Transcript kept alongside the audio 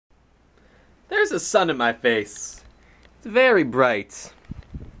There's a sun in my face. It's very bright.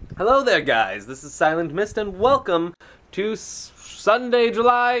 Hello there, guys. This is Silent Mist, and welcome to Sunday,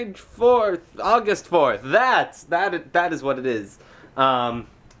 July 4th, August 4th. That is what it is.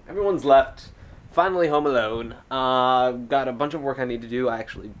 Everyone's left. Finally home alone. Got a bunch of work I need to do. I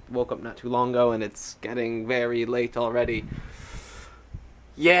actually woke up not too long ago, and it's getting very late already.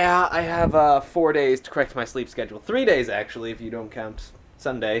 Yeah, I have 4 days to correct my sleep schedule. 3 days, actually, if you don't count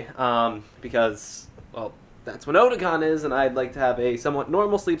Sunday. Because, well, that's when Otakon is, and I'd like to have a somewhat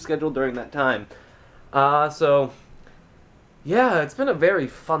normal sleep schedule during that time. So, yeah, it's been a very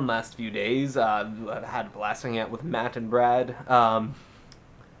fun last few days. I've had a blast hanging out with Matt and Brad. Yeah,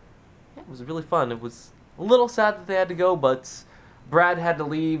 it was really fun. It was a little sad that they had to go, but Brad had to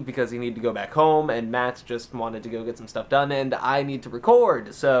leave because he needed to go back home, and Matt just wanted to go get some stuff done, and I need to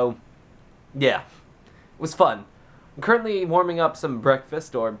record, so yeah, it was fun. I'm currently warming up some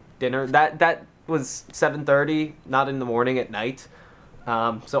breakfast or dinner. That was 7:30, not in the morning, at night.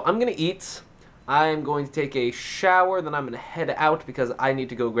 So I'm gonna eat. I'm going to take a shower, then I'm gonna head out because I need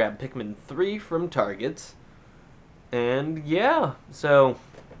to go grab Pikmin 3 from Target. And yeah, so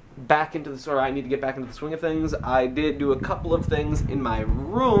back into the store. I need to get back into the swing of things. I did do a couple of things in my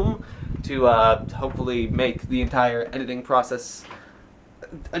room to hopefully make the entire editing process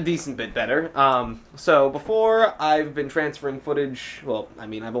a decent bit better. So before, I've been transferring footage. Well, I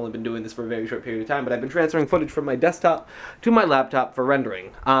mean, I've only been doing this for a very short period of time, but I've been transferring footage from my desktop to my laptop for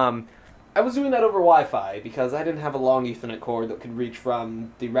rendering. I was doing that over Wi-Fi because I didn't have a long Ethernet cord that could reach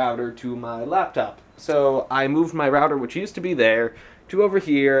from the router to my laptop. So I moved my router, which used to be there, to over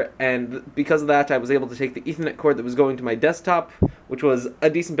here, and because of that I was able to take the Ethernet cord that was going to my desktop, which was a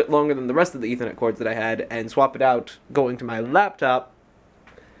decent bit longer than the rest of the Ethernet cords that I had, and swap it out going to my laptop,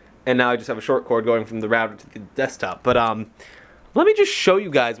 and now I just have a short cord going from the router to the desktop. But let me just show you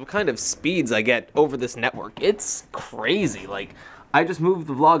guys what kind of speeds I get over this network. It's crazy. Like, I just moved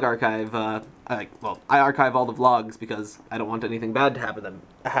the vlog archive. I archive all the vlogs because I don't want anything bad to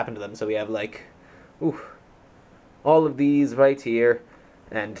happen to them. So we have, like, all of these right here,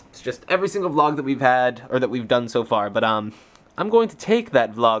 and it's just every single vlog that we've had, or that we've done so far. But I'm going to take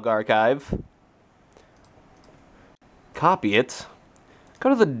that vlog archive, copy it, go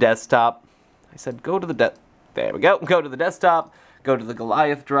to the desktop. I said go to the there we go. Go to the desktop, go to the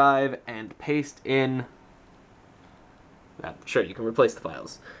Goliath drive, and paste in. Sure, you can replace the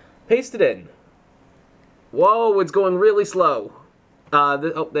files. Paste it in. Whoa, it's going really slow.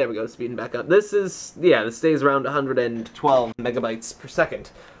 Oh, there we go, speeding back up. This stays around 112 megabytes per second,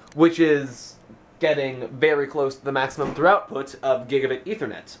 which is getting very close to the maximum through output of gigabit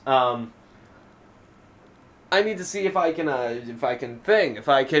Ethernet. I need to see if I can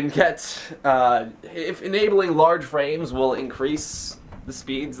get, if enabling large frames will increase the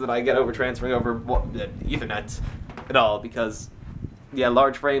speeds that I get over transferring over Ethernet at all, because, yeah,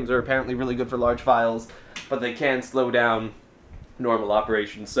 large frames are apparently really good for large files, but they can slow down normal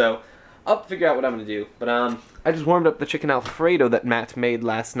operations. So I'll have to figure out what I'm gonna do. But I just warmed up the chicken Alfredo that Matt made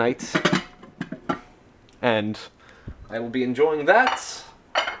last night, and I will be enjoying that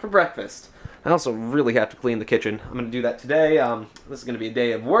for breakfast. I also really have to clean the kitchen. I'm gonna do that today. This is gonna be a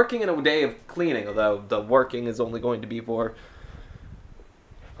day of working and a day of cleaning, although the working is only going to be for,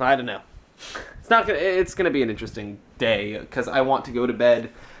 I don't know. It's gonna be an interesting day because I want to go to bed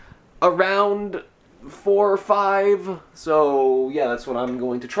around 4 or 5, so yeah, that's what I'm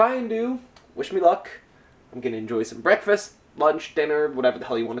going to try and do. Wish me luck. I'm gonna enjoy some breakfast, lunch, dinner, whatever the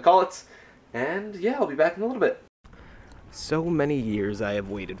hell you want to call it, and yeah, I'll be back in a little bit. So many years I have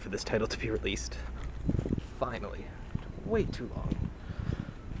waited for this title to be released. Finally. Way too long.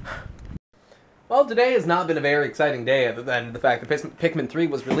 Well, today has not been a very exciting day, other than the fact that Pikmin 3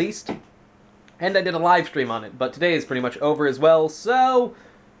 was released, and I did a live stream on it, but today is pretty much over as well, so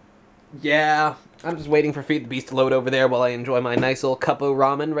yeah, I'm just waiting for Feed the Beast to load over there while I enjoy my nice little cup of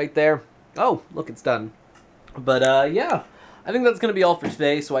ramen right there. Oh, look, it's done. But, yeah, I think that's going to be all for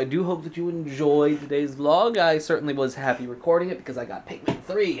today, so I do hope that you enjoyed today's vlog. I certainly was happy recording it because I got Pikmin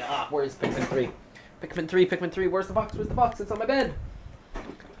 3. Where's Pikmin 3? Pikmin 3, where's the box? Where's the box? It's on my bed.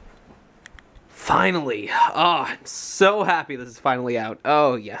 Finally. I'm so happy this is finally out.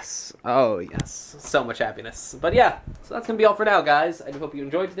 Oh, yes. Oh, yes. So much happiness. But yeah, so that's going to be all for now, guys. I do hope you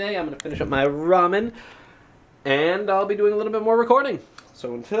enjoyed today. I'm going to finish up my ramen, and I'll be doing a little bit more recording.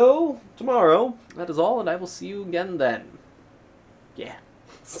 So until tomorrow, that is all, and I will see you again then. Yeah.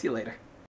 See you later.